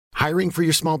Hiring for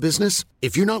your small business?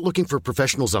 If you're not looking for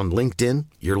professionals on LinkedIn,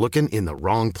 you're looking in the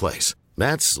wrong place.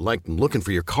 That's like looking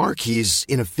for your car keys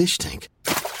in a fish tank.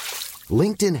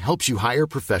 LinkedIn helps you hire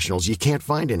professionals you can't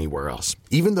find anywhere else,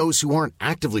 even those who aren't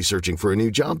actively searching for a new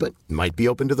job but might be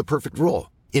open to the perfect role.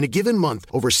 In a given month,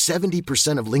 over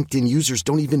 70% of LinkedIn users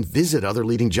don't even visit other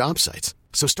leading job sites.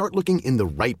 So start looking in the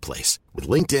right place. With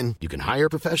LinkedIn, you can hire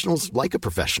professionals like a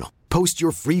professional. Post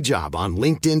your free job on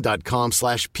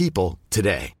linkedin.com/people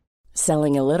today.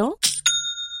 Selling a little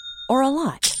or a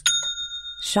lot?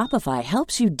 Shopify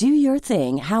helps you do your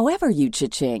thing however you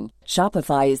cha-ching.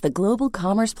 Shopify is the global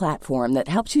commerce platform that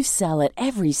helps you sell at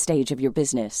every stage of your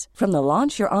business. From the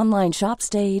launch your online shop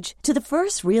stage to the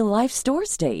first real-life store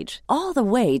stage, all the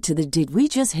way to the did we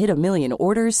just hit a million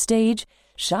orders stage.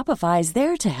 Shopify is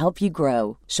there to help you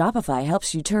grow. Shopify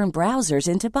helps you turn browsers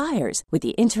into buyers with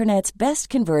the internet's best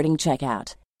converting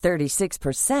checkout.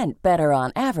 36% better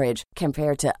on average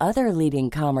compared to other leading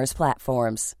commerce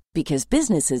platforms. Because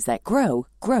businesses that grow,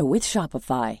 grow with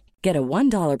Shopify. Get a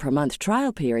 $1 per month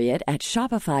trial period at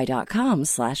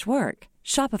shopify.com/work.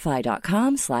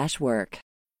 Shopify.com/work.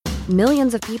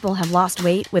 Millions of people have lost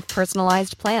weight with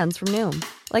personalized plans from Noom.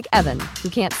 Like Evan, who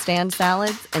can't stand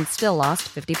salads and still lost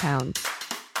 50 pounds.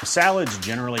 Salads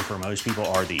generally for most people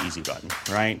are the easy button,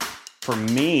 right? For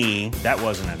me, that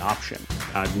wasn't an option.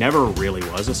 I never really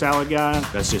was a salad guy.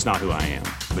 That's just not who I am.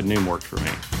 But Noom worked for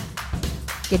me.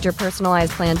 Get your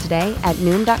personalized plan today at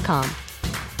Noom.com.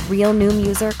 Real Noom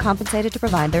user compensated to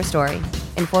provide their story.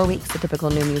 In 4 weeks, the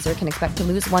typical Noom user can expect to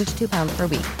lose 1 to 2 pounds per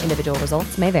week. Individual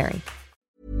results may vary.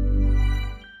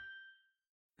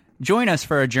 Join us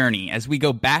for a journey as we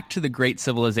go back to the great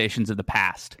civilizations of the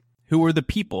past. Who were the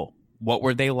people? What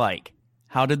were they like?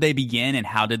 How did they begin and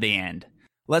how did they end?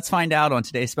 Let's find out on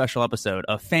today's special episode,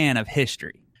 A Fan of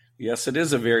History. Yes, it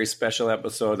is a very special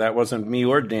episode. That wasn't me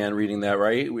or Dan reading that,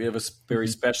 right? We have a very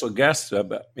special guest.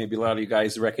 But maybe a lot of you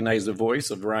guys recognize the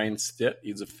voice of Ryan Stitt.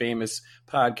 He's a famous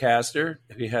podcaster.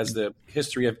 He has the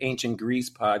History of Ancient Greece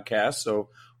podcast. So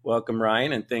welcome,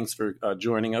 Ryan, and thanks for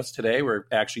joining us today. We're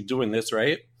actually doing this,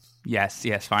 right? Yes,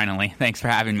 finally. Thanks for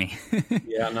having me.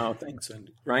 Yeah, no, thanks.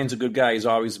 And Ryan's a good guy. He's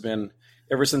always been,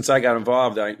 ever since I got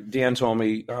involved, Dan told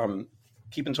me,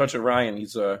 keep in touch with Ryan.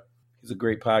 He's a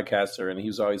great podcaster, and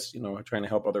he's always, trying to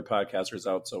help other podcasters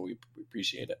out. So we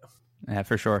appreciate it. Yeah,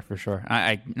 for sure.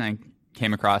 I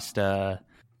came across the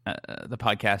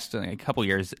podcast a couple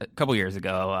years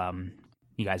ago.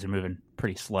 You guys are moving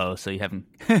pretty slow, so you haven't.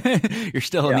 You're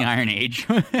still in the Iron Age.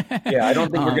 Yeah, I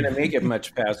don't think we're going to make it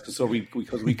much past because we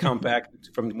come back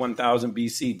from 1000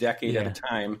 BC, decade at a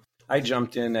time. I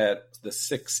jumped in at the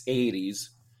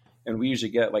 680s, and we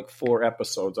usually get like 4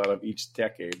 episodes out of each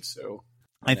decade. So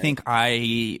I think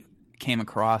I came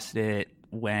across it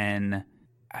when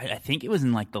I think it was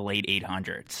in like the late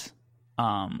 800s,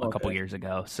 a couple years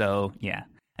ago. So yeah.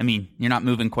 I mean, you're not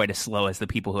moving quite as slow as the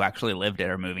people who actually lived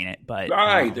it are moving it, but... All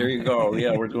right, there you go.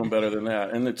 Yeah, we're doing better than that.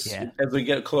 And it's as we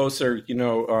get closer,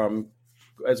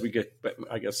 as we get,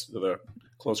 I guess,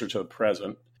 closer to the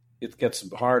present, it gets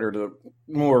harder to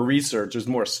more research. There's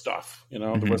more stuff, There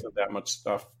wasn't that much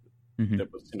stuff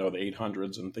that was, the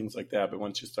 800s and things like that. But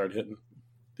once you start hitting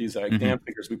these Dan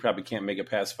figures, we probably can't make it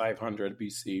past 500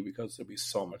 BC because there'll be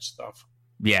so much stuff.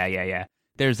 Yeah.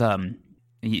 There's...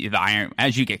 the iron,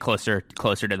 as you get closer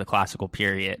to the classical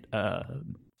period /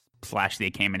 the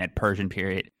Achaemenid Persian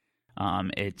period,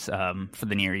 it's for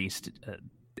the Near East.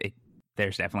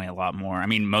 There's definitely a lot more. I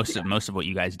mean, most of what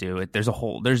you guys do, as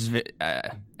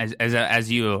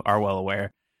you are well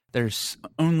aware, there's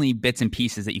only bits and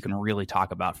pieces that you can really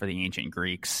talk about for the ancient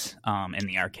Greeks in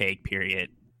the Archaic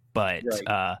period. But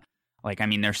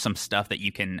there's some stuff that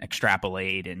you can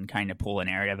extrapolate and kind of pull a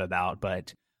narrative about,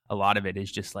 but a lot of it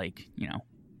is just like,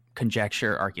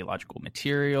 conjecture, archaeological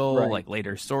material, like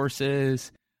later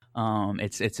sources.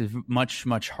 It's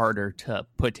much harder to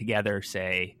put together,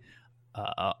 say,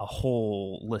 a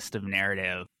whole list of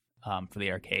narrative for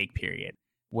the Archaic period.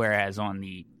 Whereas on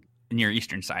the Near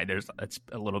Eastern side, it's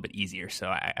a little bit easier. So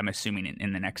I'm assuming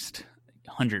in the next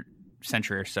 100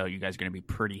 century or so, you guys are going to be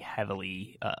pretty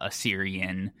heavily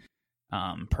Assyrian,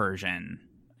 Persian,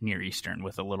 Near Eastern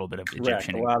with a little bit of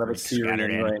Egyptian. A lot of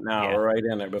Assyrian right now. Yeah. We're right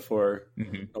in it before.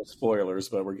 No spoilers,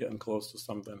 but we're getting close to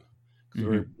something.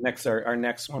 Our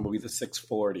next one will be the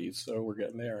 640s, so we're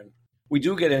getting there. And we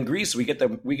do get in Greece. We get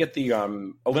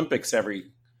the Olympics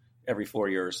every 4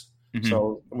 years.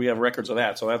 So we have records of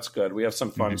that. So that's good. We have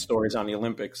some fun stories on the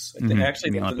Olympics.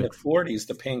 Actually, the 40s,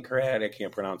 the pancreatic, I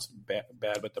can't pronounce bad,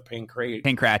 but the pancreatic.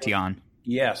 Pancration.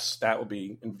 Yes, that will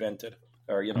be invented.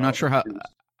 Or I'm not sure how.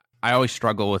 I always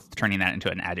struggle with turning that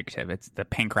into an adjective. It's the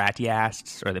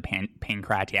pancratiasts or the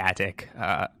pancratiatic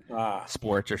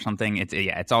sports or something.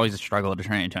 It's always a struggle to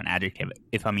turn it into an adjective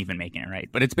if I'm even making it right.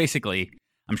 But it's basically,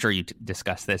 I'm sure you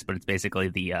discussed this, but it's basically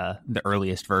the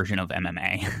earliest version of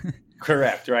MMA.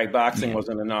 Correct, right? Boxing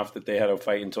wasn't enough that they had to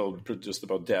fight until just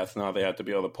about death. Now they had to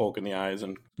be able to poke in the eyes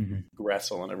and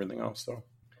wrestle and everything else. So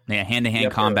yeah,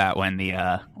 hand-to-hand combat when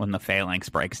the phalanx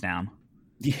breaks down.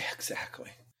 Yeah, exactly.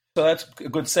 So that's a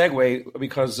good segue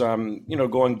because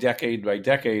going decade by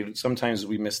decade, sometimes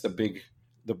we miss the big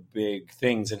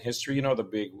things in history. The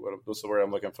big, what's the word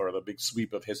I'm looking for? The big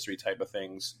sweep of history type of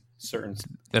things. Certain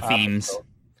the themes.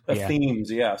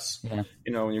 Themes, yes. Yeah.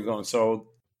 When you're going. So,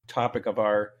 topic of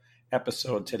our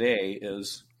episode today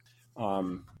is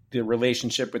the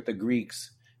relationship with the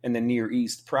Greeks and the Near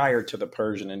East prior to the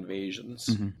Persian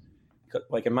invasions.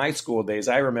 Like in my school days,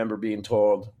 I remember being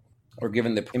told, or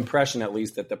given the impression at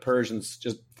least, that the Persians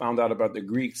just found out about the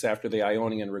Greeks after the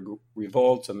Ionian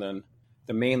revolts, and then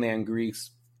the mainland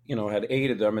Greeks, had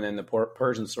aided them, and then the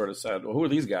Persians sort of said, well, who are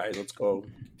these guys? Let's go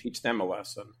teach them a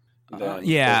lesson.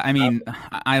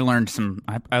 I learned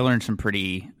some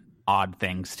pretty odd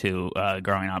things too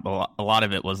growing up. A lot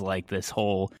of it was like this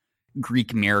whole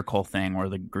Greek miracle thing where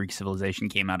the Greek civilization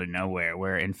came out of nowhere,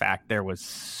 where in fact there was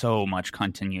so much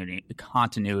continuity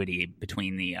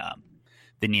between the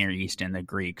Near East and the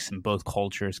Greeks, and both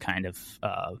cultures kind of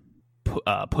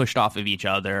pushed off of each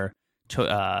other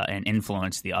and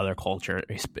influenced the other culture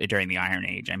during the Iron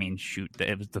Age. I mean,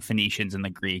 it was the Phoenicians and the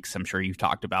Greeks. I'm sure you've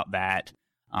talked about that.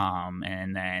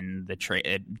 And then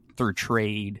through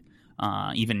trade,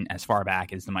 even as far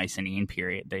back as the Mycenaean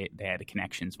period, they had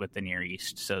connections with the Near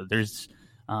East. So there's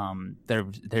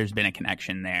been a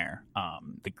connection there.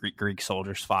 The Greek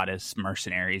soldiers fought as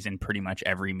mercenaries in pretty much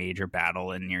every major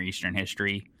battle in Near Eastern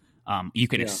history. You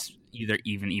could either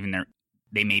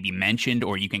they may be mentioned,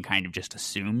 or you can kind of just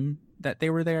assume that they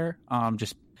were there. You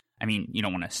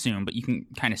don't want to assume, but you can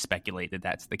kind of speculate that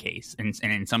that's the case. And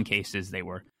in some cases, they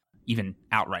were even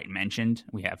outright mentioned.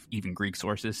 We have even Greek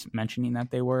sources mentioning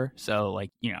that they were. So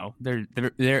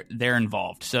they're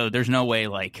involved. So there's no way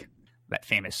like that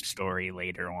famous story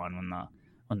later on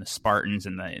when the Spartans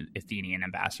and the Athenian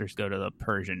ambassadors go to the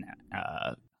Persian.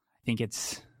 I think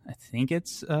it's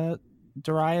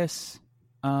Darius.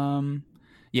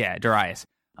 Darius.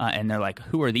 And they're like,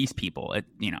 who are these people?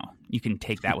 You can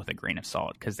take that with a grain of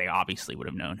salt because they obviously would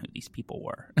have known who these people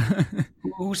were.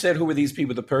 Who said who were these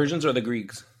people? The Persians or the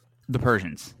Greeks? The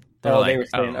Persians. They were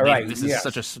saying, all right, this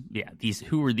is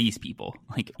who are these people?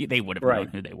 Like, they would have known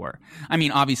who they were. I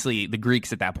mean, obviously, the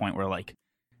Greeks at that point were like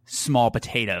small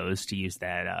potatoes, to use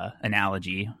that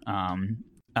analogy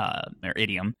or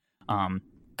idiom,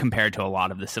 compared to a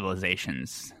lot of the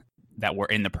civilizations that were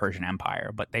in the Persian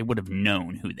Empire, but they would have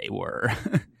known who they were.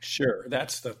 Sure,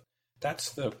 that's the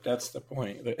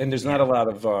point. And there's not a lot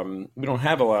of we don't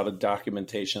have a lot of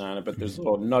documentation on it, but there's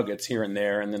little nuggets here and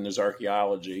there, and then there's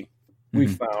archaeology we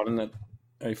found, and that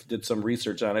I did some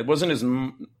research on it. It wasn't as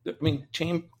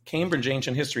Cambridge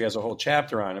Ancient History has a whole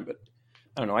chapter on it, but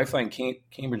I don't know. I find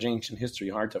Cambridge Ancient History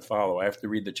hard to follow. I have to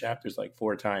read the chapters like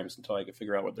 4 times until I can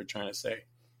figure out what they're trying to say.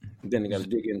 And then you got to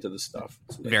dig into the stuff.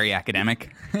 So very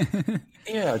academic.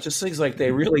 Yeah, it just seems like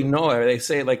they really know it. They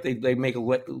say like they make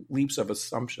leaps of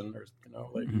assumption, or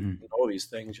all these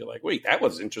things. You're like, wait, that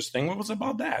was interesting. What was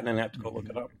about that? And then I have to go look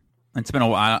it up. It's been a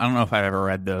while. I don't know if I've ever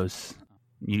read those.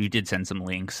 You did send some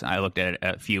links. I looked at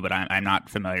a few, but I'm not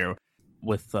familiar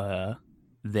with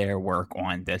their work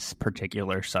on this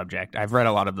particular subject. I've read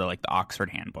a lot of the Oxford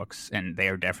handbooks, and they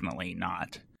are definitely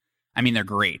not. I mean, they're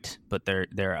great, but they're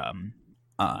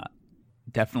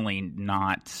definitely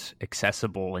not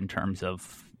accessible in terms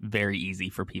of very easy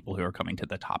for people who are coming to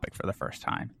the topic for the first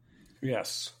time.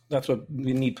 Yes, that's what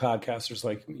we need, podcasters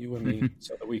like you and me,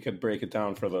 so that we could break it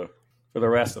down for the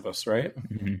rest of us, right?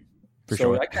 Mm-hmm.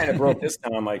 I kind of broke this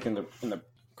down in the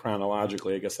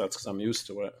chronologically. I guess that's because I'm used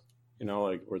to it.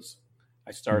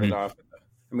 I started off.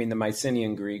 The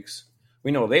Mycenaean Greeks.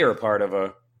 We know they are part of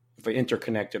an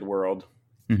interconnected world.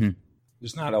 Mm-hmm.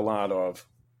 There's not a lot of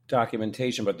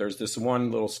documentation, but there's this one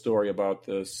little story about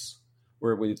this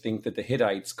where we think that the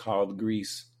Hittites called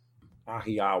Greece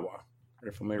Ahiawa. Are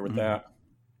you familiar with that?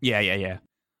 Yeah.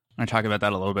 I talk about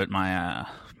that a little bit.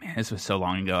 This was so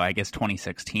long ago. I guess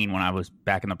 2016 when I was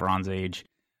back in the Bronze Age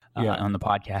on the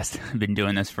podcast. I've been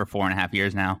doing this for 4.5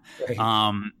 years now. Right.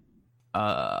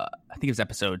 I think it was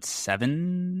episode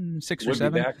 7, 6 or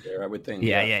 7. Be back there, I would think.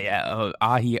 Yeah.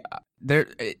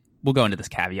 We'll go into this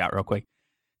caveat real quick.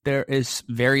 There is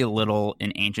very little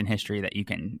in ancient history that you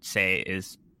can say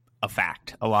is a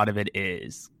fact. A lot of it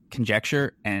is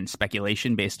conjecture and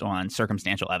speculation based on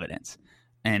circumstantial evidence.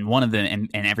 And one of them,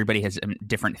 and everybody has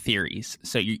different theories.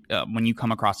 So when you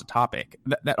come across a topic,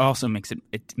 that also makes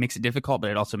it difficult, but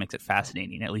it also makes it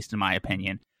fascinating, at least in my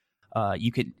opinion.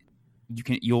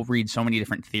 You'll read so many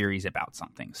different theories about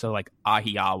something. So like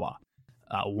Ahiawa,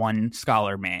 one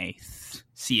scholar may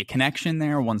see a connection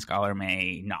there, one scholar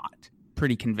may not.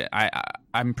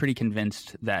 I'm pretty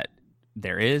convinced that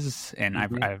there is, and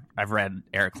I've read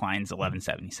Eric Klein's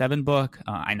 1177 book.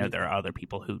 I know there are other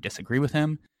people who disagree with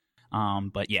him.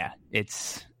 But yeah,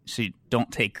 so you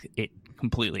don't take it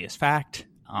completely as fact.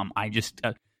 I just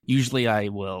usually I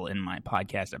will in my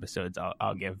podcast episodes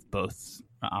I'll give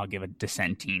a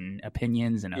dissenting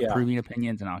opinions and approving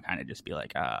opinions, and I'll kind of just be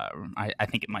like, I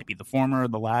think it might be the former or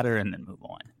the latter, and then move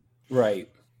on. Right.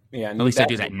 Yeah. At least I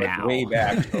do that now. Way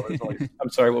back. I'm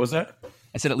sorry. What was that?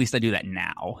 I said at least I do that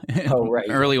now. Oh, right.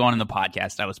 Early on in the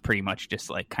podcast, I was pretty much just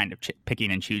like kind of picking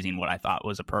and choosing what I thought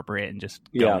was appropriate and just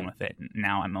going with it. And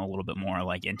now I'm a little bit more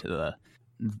like into the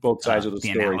both sides of the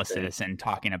story analysis and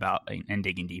talking about and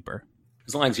digging deeper.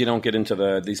 As long as you don't get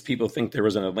into these people think there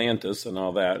was an Atlantis and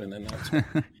all that, and then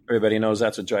everybody knows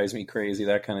that's what drives me crazy,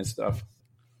 that kind of stuff.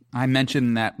 I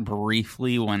mentioned that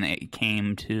briefly when it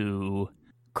came to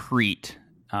Crete,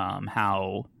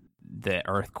 how the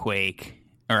earthquake.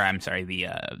 Or I'm sorry, the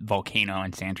volcano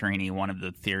in Santorini, one of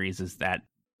the theories is that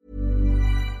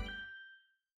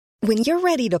when you're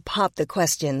ready to pop the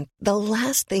question, the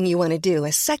last thing you want to do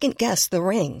is second-guess the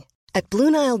ring. At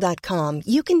BlueNile.com,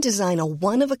 you can design a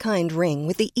one-of-a-kind ring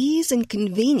with the ease and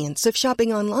convenience of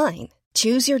shopping online.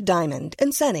 Choose your diamond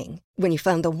and setting. When you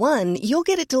find the one, you'll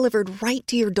get it delivered right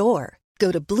to your door.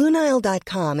 Go to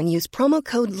BlueNile.com and use promo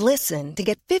code LISTEN to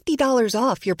get $50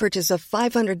 off your purchase of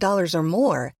 $500 or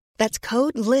more. That's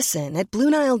code LISTEN at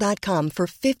BlueNile.com for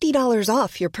 $50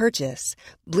 off your purchase.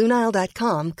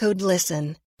 BlueNile.com, code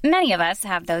LISTEN. Many of us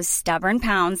have those stubborn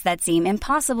pounds that seem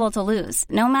impossible to lose,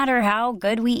 no matter how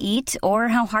good we eat or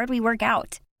how hard we work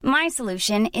out. My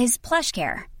solution is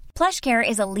PlushCare. PlushCare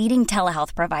is a leading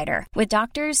telehealth provider with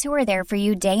doctors who are there for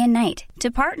you day and night to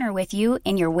partner with you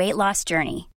in your weight loss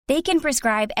journey. They can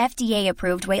prescribe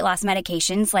FDA-approved weight loss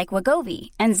medications like Wegovy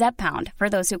and Zepbound for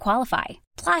those who qualify.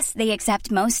 Plus, they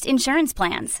accept most insurance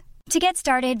plans. To get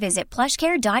started, visit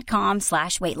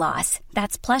plushcare.com/weightloss.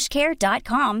 That's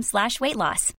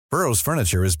plushcare.com/weightloss. Burrow's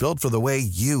furniture is built for the way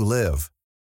you live.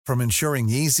 From ensuring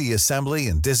easy assembly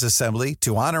and disassembly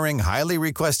to honoring highly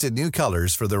requested new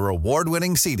colors for their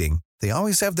award-winning seating, they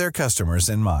always have their customers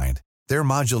in mind. Their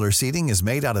modular seating is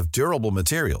made out of durable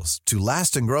materials to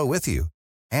last and grow with you.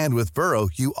 And with Burrow,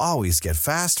 you always get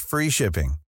fast, free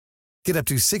shipping. Get up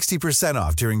to 60%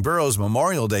 off during Burrow's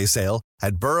Memorial Day sale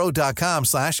at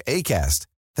burrow.com/ACAST.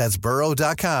 That's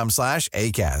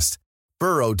burrow.com/ACAST.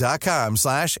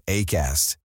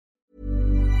 burrow.com/ACAST.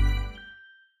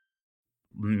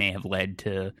 May have led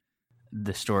to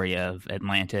the story of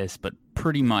Atlantis, but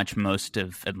pretty much most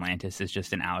of Atlantis is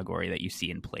just an allegory that you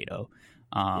see in Plato,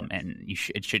 and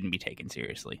it shouldn't be taken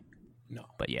seriously. No.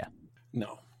 But yeah.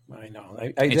 No. I know.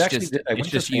 It's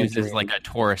just used as like a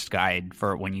tourist guide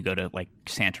for when you go to like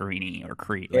Santorini or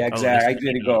Crete. Yeah, like, exactly. I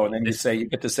did go, and then you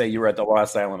get to say you were at the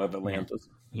lost island of Atlantis.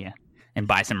 Yeah, and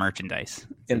buy some merchandise.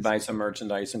 And buy some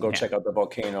merchandise and go check out the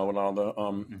volcano and all the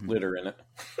litter in it.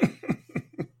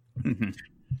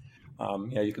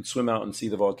 Yeah, you could swim out and see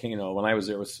the volcano. When I was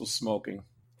there, it was still smoking.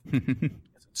 Yeah,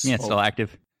 it's still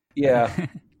active. Yeah,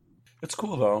 it's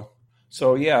cool though.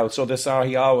 So yeah, so this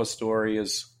Ahiawa story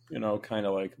is, kind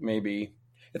of like maybe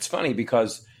it's funny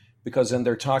because then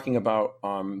they're talking about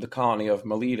the colony of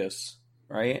Miletus,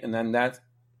 right? And then that's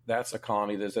a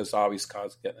colony that's always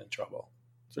getting in trouble.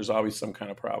 So there's always some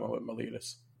kind of problem with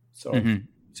Miletus. So it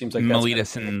seems like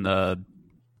Miletus in the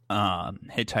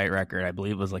Hittite record, I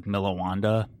believe, was like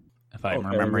Milawanda, if I'm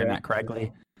remembering that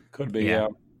correctly. Could be, yeah.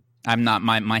 I'm not.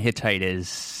 My Hittite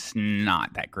is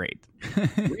not that great.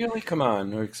 Really? Come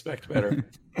on, we expect better.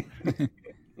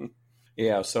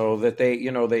 Yeah, so that they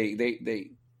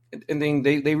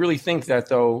really think that,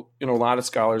 though, a lot of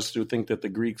scholars do think that the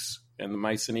Greeks and the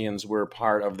Mycenaeans were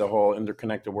part of the whole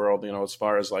interconnected world, as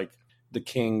far as like the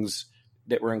kings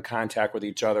that were in contact with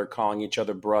each other, calling each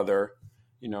other brother,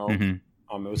 it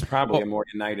was probably a more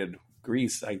united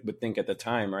Greece, I would think, at the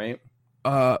time, right?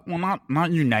 Well,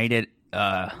 not united,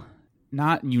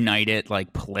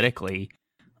 like politically,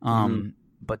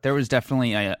 but there was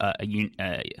definitely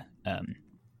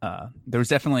there was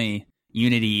definitely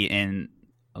unity in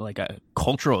like a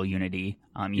cultural unity.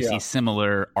 You see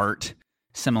similar art,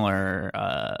 similar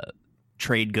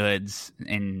trade goods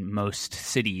in most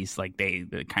cities. Like they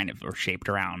kind of are shaped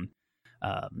around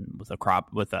with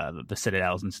the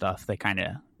citadels and stuff. They kind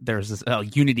of there's this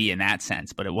unity in that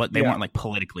sense, but they weren't like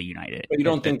politically united. But you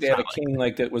don't think they had a king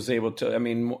like that was able to? I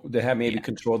mean, they have maybe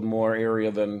controlled more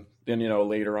area than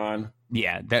later on.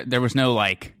 Yeah, there was no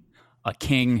like a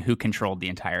king who controlled the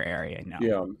entire area. No.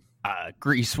 Yeah.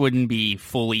 Greece wouldn't be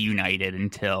fully united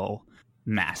until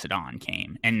Macedon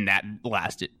came, and that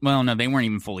lasted. Well, no, they weren't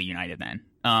even fully united then.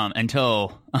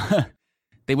 Until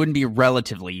they wouldn't be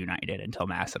relatively united until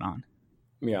Macedon.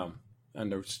 Yeah,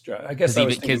 and I guess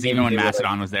because even when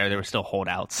Macedon was there were still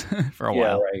holdouts for a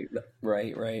while.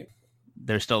 Right.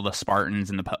 There's still the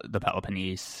Spartans and the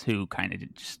Peloponnese who kind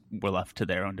of just were left to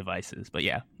their own devices. But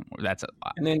yeah, that's a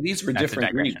lot. And then these were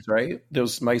different Greeks, right?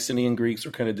 Those Mycenaean Greeks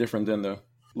were kind of different than the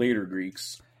later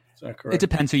Greeks. Is that correct? It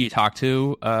depends who you talk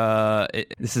to.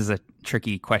 This is a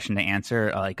tricky question to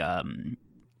answer. Like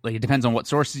it depends on what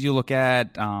sources you look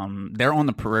at. They're on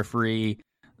the periphery.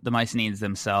 The Mycenaeans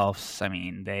themselves, I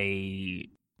mean, they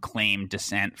claim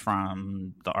descent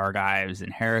from the Argives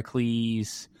and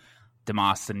Heracles.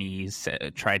 Demosthenes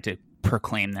tried to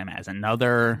proclaim them as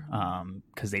another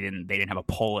because they didn't have a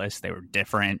polis. They were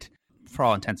different. For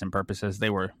all intents and purposes, they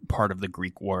were part of the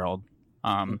Greek world.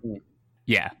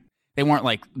 Yeah, they weren't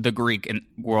like the Greek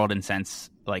world in sense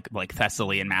like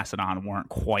Thessaly and Macedon weren't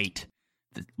quite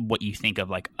what you think of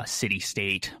like a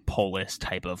city-state polis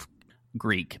type of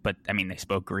Greek, but I mean, they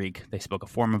spoke Greek. They spoke a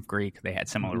form of Greek. They had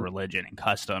similar religion and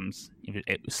customs.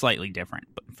 It was slightly different,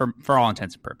 but for all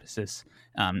intents and purposes,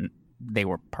 they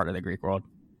were part of the Greek world,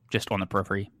 just on the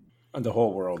periphery. On the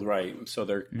whole world, right?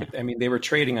 So I mean, they were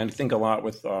trading, I think, a lot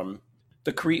with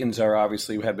the Cretans.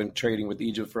 Have been trading with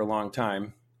Egypt for a long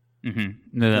time.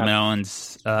 Mm-hmm. The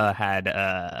Minoans had,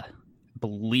 I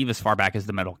believe, as far back as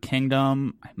the Middle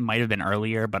Kingdom. It might have been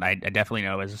earlier, but I definitely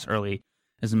know as early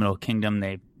as the Middle Kingdom,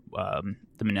 the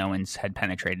Minoans had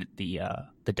penetrated the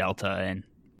Delta and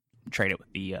traded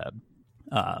with the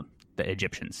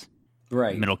Egyptians.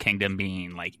 Right. Middle Kingdom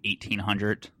being like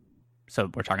 1800. So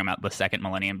we're talking about the second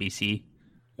millennium BC.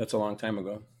 That's a long time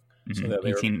ago. Mm-hmm.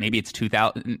 So maybe it's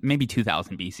 2000, maybe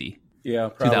 2000 BC. Yeah,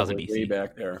 probably 2000 BC. Way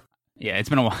back there. Yeah, it's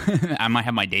been a while. I might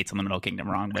have my dates on the Middle Kingdom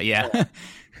wrong, but yeah.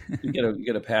 You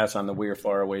get a pass on the weird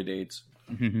far away dates.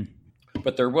 Mm-hmm.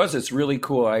 But there was this really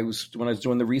cool. When I was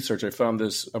doing the research, I found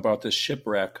this about this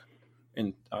shipwreck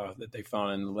that they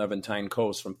found in the Levantine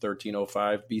coast from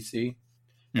 1305 BC,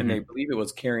 and they believe it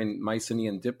was carrying a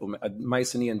Mycenaean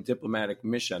diplomatic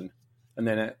mission, and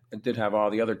then it did have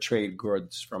all the other trade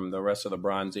goods from the rest of the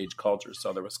Bronze Age culture.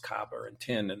 So there was copper and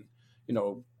tin, and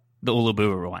the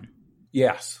Uluburu one.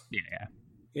 Yes.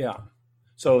 Yeah.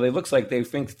 So it looks like they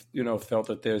felt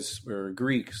that were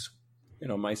Greeks.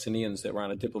 Mycenaeans that were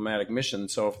on a diplomatic mission.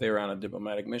 So if they were on a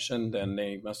diplomatic mission, then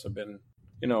they must have been,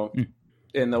 in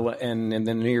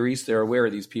the Near East, they're aware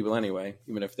of these people anyway,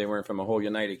 even if they weren't from a whole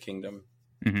United Kingdom.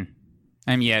 Mm-hmm.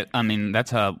 And yeah, I mean,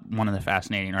 that's one of the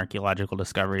fascinating archaeological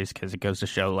discoveries because it goes to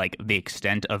show like the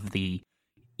extent of the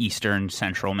Eastern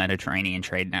Central Mediterranean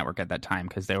trade network at that time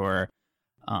because there were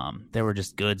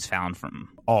just goods found from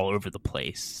all over the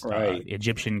place. Right.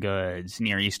 Egyptian goods,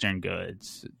 Near Eastern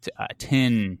goods,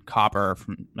 tin, copper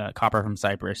from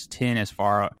Cyprus, tin as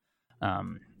far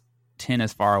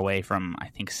away from I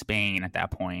think Spain at that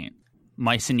point. The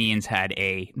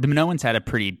Minoans had a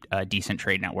pretty decent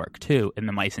trade network too, and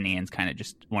the Mycenaeans kind of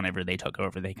just whenever they took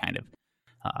over, they kind of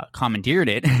commandeered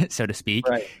it, so to speak.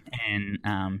 Right. And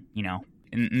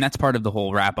and that's part of the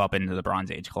whole wrap up into the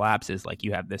Bronze Age collapse is like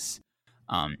you have this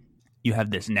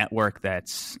network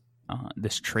that's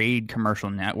this trade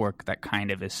commercial network that kind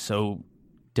of is so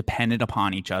dependent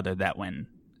upon each other that when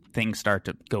things start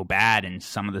to go bad and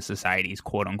some of the societies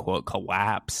quote unquote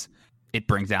collapse, it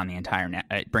brings down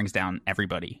it brings down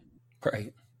everybody.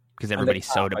 Right. Because everybody's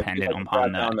so dependent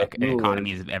upon the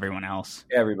economies of everyone else.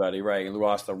 Everybody, right. We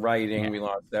lost the writing, we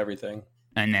lost everything.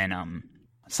 And then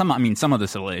some of the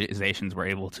civilizations were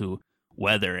able to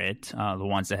weather it. The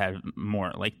ones that had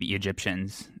more, like the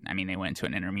Egyptians, I mean, they went to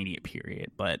an intermediate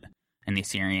period, and the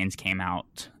Assyrians came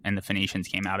out, and the Phoenicians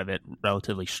came out of it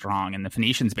relatively strong. And the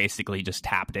Phoenicians basically just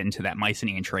tapped into that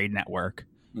Mycenaean trade network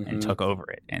and took over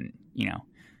it, and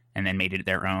and then made it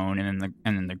their own. And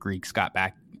then the Greeks got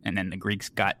back, and then the Greeks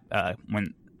got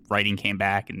when writing came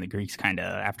back, and the Greeks kind of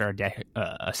after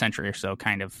a century or so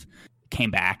kind of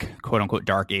came back, quote unquote,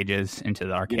 Dark Ages into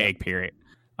the Archaic period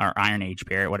or Iron Age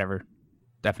period, whatever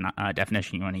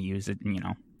definition you want to use. It,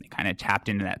 they kind of tapped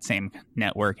into that same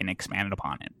network and expanded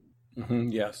upon it. Mm-hmm,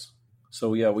 yes.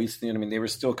 So yeah, they were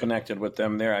still connected with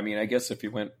them there. I mean, I guess if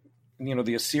you went,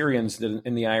 the Assyrians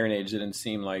in the Iron Age didn't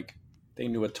seem like they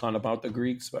knew a ton about the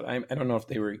Greeks, but I don't know if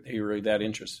they were that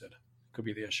interested. Could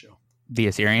be the issue. The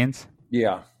Assyrians?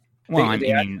 Yeah. Well,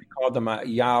 They actually called them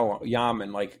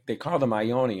Yaman, like they call them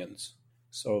Ionians.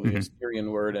 So the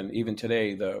Assyrian word, and even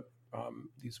today,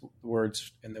 these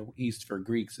words in the East for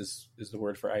Greeks is the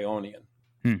word for Ionian.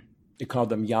 They called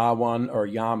them Yawan or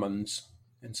Yamans.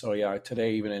 And so,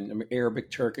 today, even in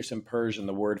Arabic, Turkish, and Persian,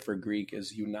 the word for Greek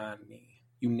is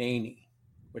Unani,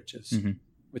 which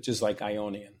is like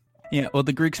Ionian. Yeah, well,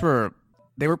 the Greeks were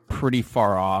pretty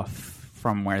far off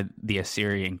from where the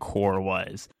Assyrian core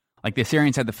was. Like the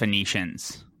Assyrians had the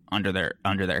Phoenicians under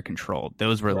their control.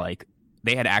 Those were like,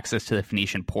 they had access to the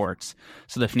Phoenician ports.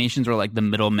 So the Phoenicians were like the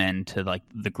middlemen to like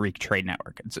the Greek trade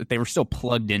network. So they were still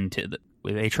plugged into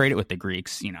they traded with the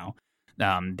Greeks, you know.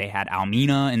 They had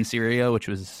Almina in Syria, which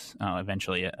was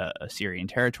eventually a Syrian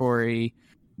territory.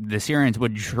 The Syrians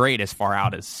would trade as far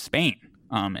out as Spain,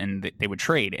 and they would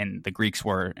trade. And the Greeks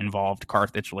were involved.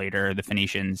 Carthage later, the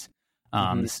Phoenicians,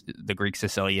 the Greek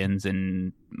Sicilians,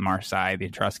 and Marseille, the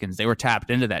Etruscans. They were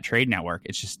tapped into that trade network.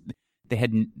 It's just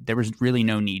there was really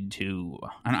no need to.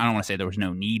 I don't want to say there was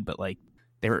no need, but like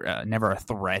they were never a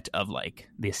threat of like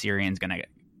the Assyrians going to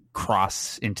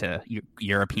cross into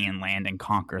European land and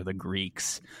conquer the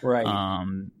Greeks. Right.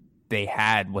 They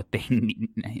had what they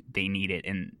needed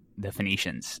in the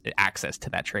Phoenicians, access to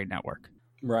that trade network.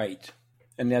 Right.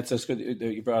 And that's good.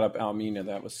 You brought up Almina.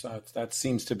 That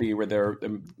seems to be where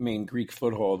the main Greek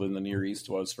foothold in the Near East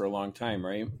was for a long time,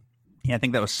 right? Yeah, I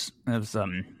think that was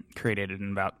created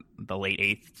in about the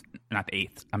late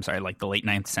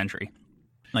 9th century.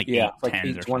 Like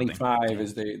 825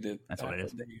 is that's what it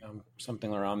is.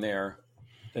 Something around there.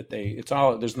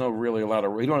 There's no really a lot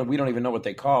of we don't even know what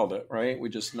they called it, right? We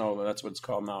just know that's what it's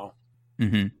called now.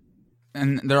 Mm-hmm.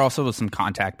 And there also was some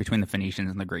contact between the Phoenicians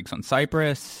and the Greeks on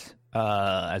Cyprus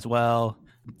as well.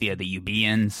 The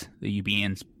Euboeans. The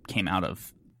Euboeans came out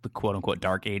of the quote unquote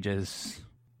Dark Ages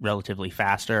relatively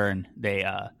faster, and they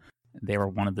were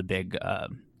one of the big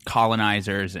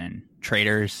colonizers and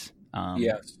traders.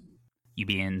 Yes.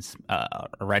 Euboeans,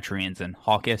 Eretrians, and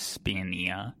Halkis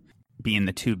being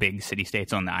the two big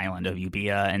city-states on the island of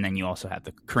Euboea, and then you also have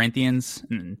the Corinthians,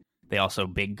 and they also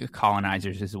big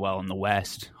colonizers as well in the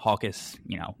west. Halkis,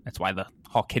 that's why the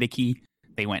Halkidiki,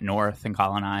 they went north and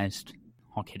colonized.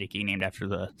 Halkidiki, named after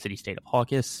the city-state of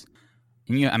Halkis.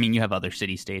 And you have other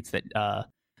city-states that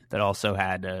also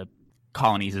had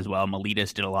colonies as well.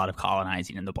 Miletus did a lot of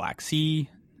colonizing in the Black Sea.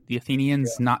 The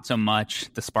Athenians, not so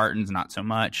much. The Spartans, not so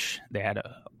much. They had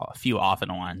a few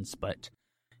often ones, but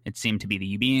it seemed to be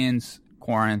the Euboeans,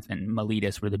 Corinth, and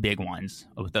Miletus were the big ones,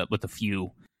 with a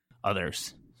few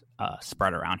others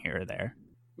spread around here or there.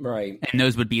 Right. And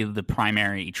those would be the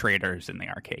primary traders in the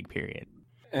Archaic period.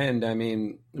 And I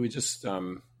mean, we just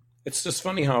it's just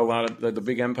funny how a lot of the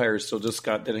big empires still just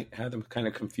had them kind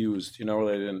of confused. They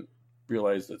didn't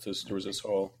realize that there was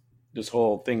this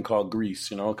whole thing called Greece,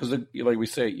 because like we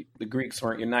say, the Greeks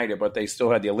weren't united, but they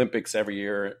still had the Olympics every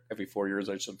 4 years,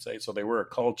 I should say. So they were a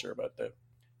culture, but it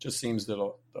just seems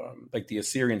that like the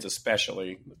Assyrians,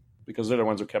 especially because they're the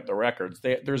ones who kept the records.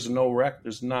 There's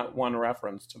not one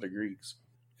reference to the Greeks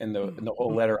in the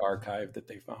whole letter archive that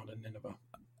they found in Nineveh.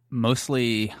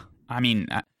 Mostly,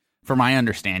 from my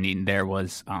understanding, there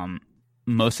was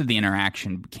most of the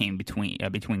interaction came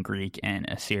between Greek and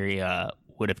Assyria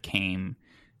would have came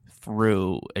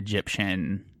through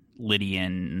Egyptian,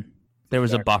 Lydian. There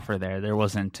was a buffer there. It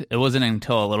wasn't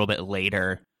until a little bit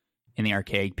later in the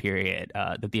Archaic period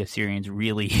that the Assyrians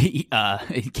really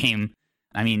came.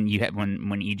 You had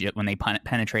when they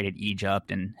penetrated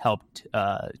Egypt and helped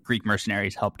Greek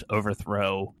mercenaries helped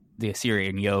overthrow the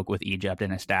Assyrian yoke with Egypt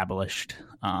and established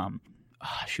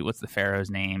what's the pharaoh's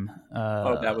name?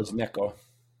 That was Necho.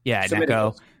 Yeah,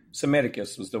 Necho.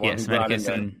 Psammetichus was the one who brought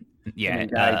in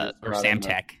or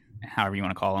Samtek, however you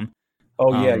want to call him.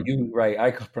 Oh yeah, you're right.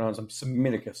 I could pronounce him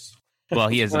Psammetichus. Well,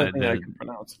 he is I can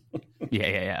pronounce.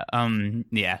 Yeah.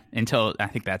 Until I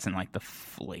think that's in like the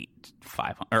late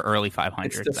 500 or early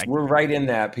 500s. We're right in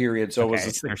that period. So it was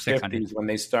the 650s when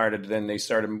they started. Then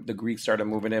the Greeks started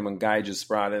moving in when Guy just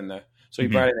brought in he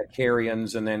brought in the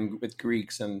Carians, and then with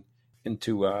Greeks and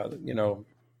into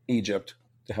Egypt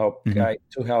to help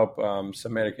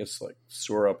Psammetichus like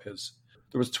shore up his.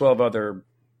 There was 12 other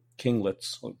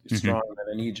kinglets stronger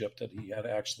than in Egypt that he had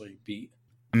to actually beat.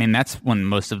 That's when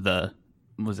most of the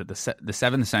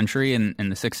 7th century and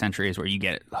the 6th century is where you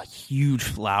get a huge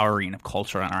flowering of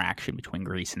cultural interaction between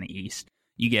Greece and the East.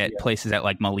 You get places at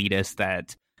like Miletus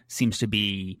that seems to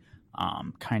be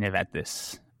kind of at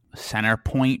this center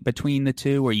point between the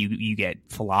two, where you get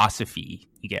philosophy,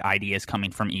 you get ideas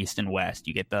coming from East and West.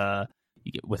 You get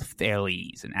with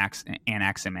Thales and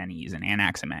Anaximenes and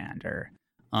Anaximander.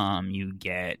 You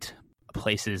get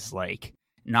places like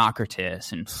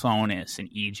Naucratis and Phonis in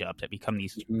Egypt that become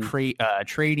these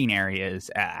trading areas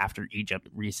after Egypt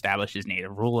reestablishes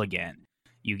native rule again.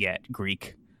 You get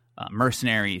Greek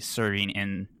mercenaries serving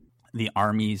in the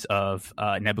armies of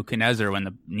Nebuchadnezzar when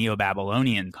the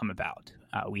Neo-Babylonians come about.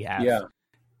 We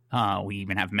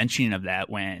even have mention of that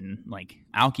when, like,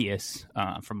 Alcaeus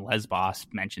from Lesbos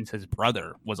mentions his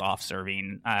brother was off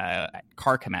serving at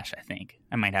Carchemish, I think.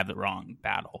 I might have the wrong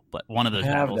battle, but one of those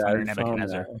battles under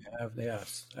Nebuchadnezzar.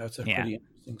 Yes, that's a pretty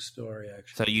interesting story,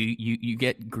 actually. So you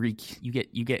get Greek, you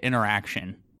get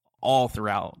interaction all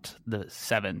throughout the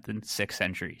 7th and 6th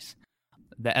centuries.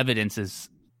 The evidence is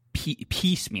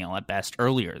piecemeal at best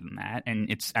earlier than that, and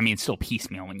it's still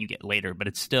piecemeal when you get later, but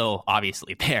it's still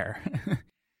obviously there.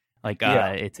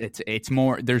 It's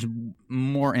more, there's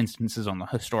more instances on the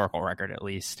historical record, at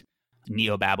least,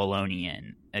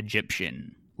 Neo-Babylonian,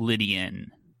 Egyptian,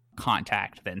 Lydian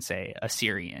contact than, say,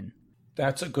 Assyrian.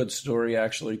 That's a good story,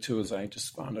 actually, too, as I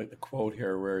just found a quote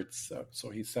here where it's,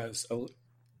 so he says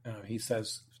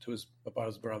about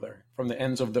his brother, "From the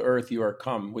ends of the earth you are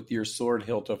come, with your sword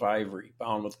hilt of ivory,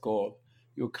 bound with gold.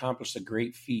 You accomplished a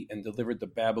great feat and delivered the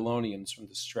Babylonians from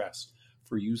distress.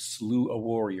 For you slew a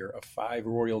warrior of 5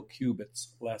 royal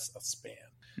cubits, less a span."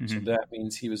 Mm-hmm. So that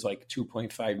means he was like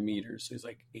 2.5 meters. So he's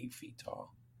like 8 feet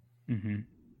tall. Mm-hmm.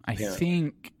 I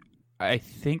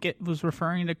think it was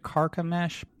referring to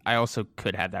Carchemish. I also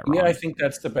could have that wrong. Yeah, I think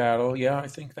that's the battle. Yeah, I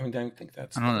think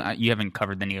that's. I don't know. You haven't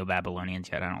covered the Neo-Babylonians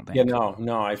yet, I don't think. Yeah,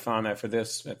 no, I found that for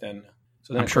this, but then.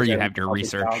 So then I'm sure you have your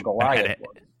research.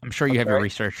 I'm sure you have your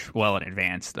research well in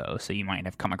advance, though, so you might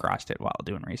have come across it while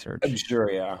doing research. I'm sure,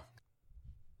 yeah.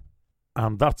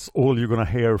 And that's all you're going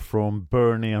to hear from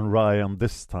Bernie and Ryan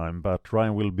this time, but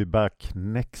Ryan will be back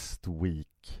next week.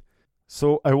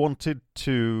 So I wanted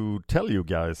to tell you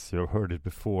guys, you've heard it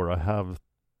before, I have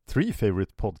 3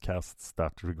 favorite podcasts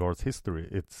that regards history.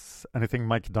 It's anything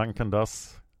Mike Duncan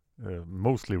does,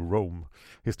 mostly Rome,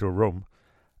 history of Rome,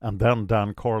 and then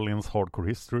Dan Carlin's Hardcore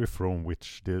History, from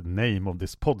which the name of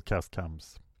this podcast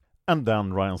comes, and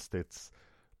then Ryan Stitt's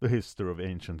The History of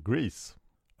Ancient Greece.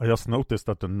 I just noticed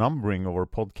that the numbering of our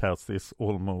podcast is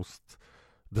almost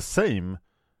the same.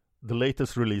 The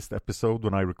latest released episode,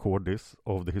 when I record this,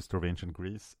 of The History of Ancient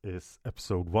Greece is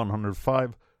episode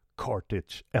 105,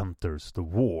 Carthage Enters the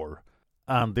War.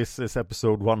 And this is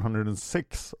episode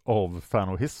 106 of Fan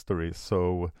of History,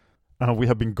 so we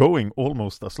have been going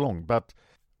almost as long. But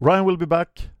Ryan will be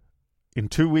back in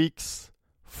 2 weeks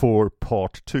for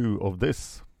part 2 of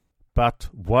this. But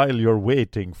while you're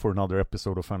waiting for another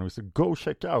episode of Fan of History, go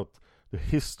check out the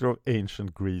History of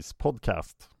Ancient Greece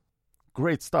podcast.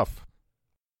 Great stuff.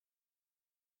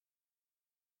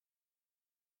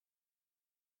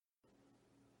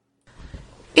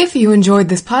 If you enjoyed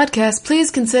this podcast,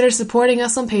 please consider supporting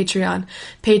us on Patreon.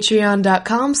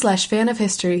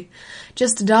 Patreon.com/fanofhistory.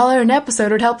 Just $1 an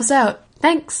episode would help us out.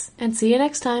 Thanks, and see you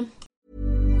next time.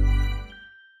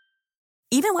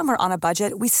 Even when we're on a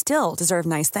budget, we still deserve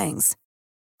nice things.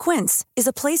 Quince is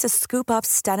a place to scoop up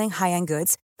stunning high-end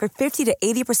goods for 50 to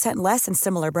 80% less than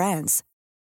similar brands.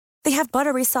 They have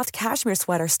buttery soft cashmere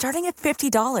sweaters starting at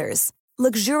 $50,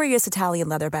 luxurious Italian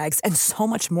leather bags, and so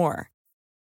much more.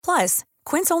 Plus,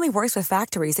 Quince only works with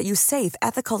factories that use safe,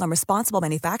 ethical, and responsible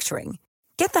manufacturing.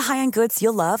 Get the high-end goods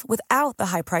you'll love without the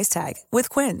high price tag with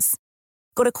Quince.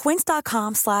 Go to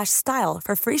quince.com/style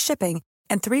for free shipping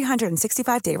and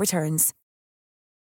 365-day returns.